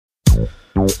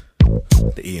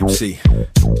The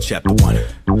EMC Chapter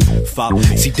 1. Follow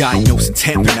me. See, diagnosing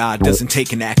tamponade doesn't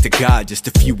take an act of God. Just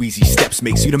a few easy steps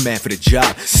makes you the man for the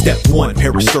job. Step 1,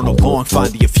 peristernal long,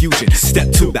 find the effusion.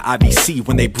 Step 2, the IVC,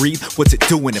 when they breathe, what's it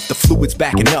doing? If the fluid's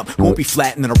backing up, won't be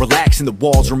flattening or relaxing, the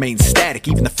walls remain static.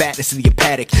 Even the fatness of the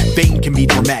hepatic vein can be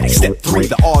dramatic. Step 3,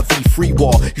 the RV free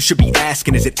wall. You should be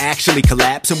asking, is it actually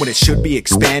collapsing when it should be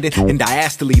expanding? And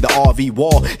diastole, the RV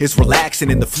wall is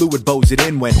relaxing and the fluid bows it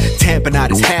in when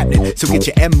tamponade is happening. So get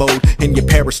your M mode and your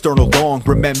peristernal long.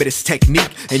 Remember this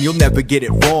technique and you'll never get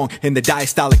it wrong. In the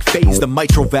diastolic phase, the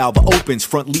mitral valve opens.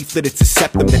 Front leaflet, it's a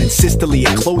septum, then in systole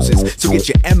it closes. So get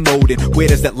your M mode and where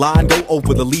does that line go?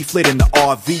 Over the leaflet and the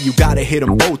RV. You gotta hit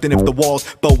them both, and if the wall's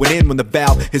bowing in when the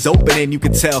valve is opening, you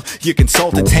can tell your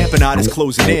consultant tamponade is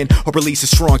closing in or release a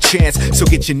strong chance. So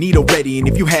get your needle ready, and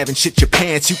if you haven't shit your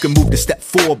pants, you can move to step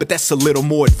 4, but that's a little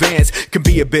more advanced. Can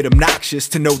be a bit obnoxious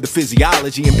to know the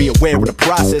physiology and be aware of the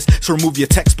process. So remove your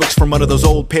textbooks from under those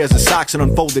old pairs of socks and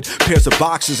unfolded pairs of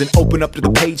boxes and open up to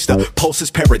the page, the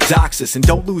pulses paradoxus. And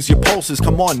don't lose your pulses,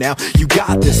 come on now, you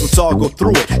got this, let's all go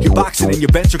through it. You're boxing in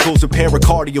your ventricles with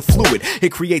pericardial fluid.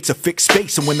 It creates a fixed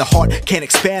space, and when the heart can't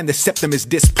expand, the septum is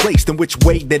displaced. And which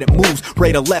way that it moves,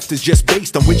 right or left, is just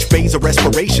based on which phase of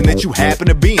respiration that you happen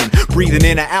to be in. Breathing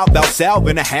in or out,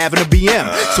 valsalving or having a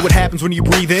BM. So what happens when you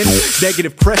breathe in?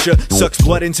 Negative pressure sucks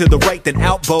blood into the right, then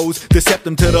out bows the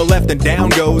septum to the left, and down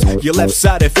goes your left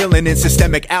side of filling in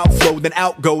systemic outflow, then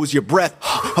out goes your breath.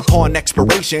 Upon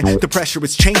expiration, the pressure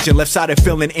is changing, left side of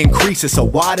filling increases. So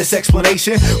why this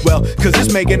explanation? Well, cause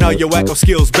it's making all your echo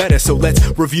skills better. So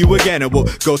let's review again and we'll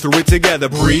go through it together.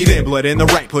 Breathe in, blood in the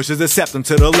right pushes the septum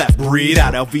to the left. Breathe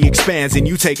out, LV expands and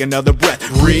you take another breath.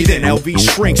 Breathe in, LV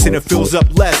shrinks and it fills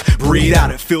up less. Breathe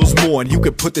out, it fills more, and you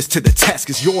can put this to the test,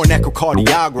 cause you're an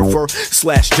echocardiographer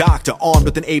slash doctor armed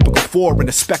with an apical 4 and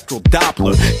a spectral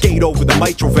Doppler. Gate over the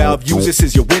mitral valve, use this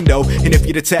as your window, and if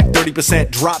you detect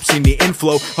 30% drops in the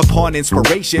inflow upon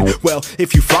inspiration, well,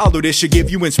 if you follow this, should give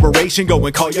you inspiration. Go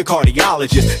and call your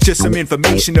cardiologist. Just some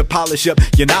information to polish up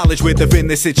your knowledge with. If in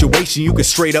this situation you can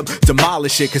straight up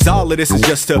demolish it, cause all of this is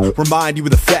just to remind you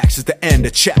of the facts. It's the end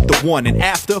of chapter 1, and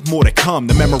after, more to come.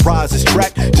 To memorize this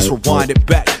track, just rewind it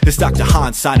back. This Dr.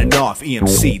 Han signing off.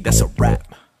 EMC, that's a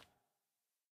wrap.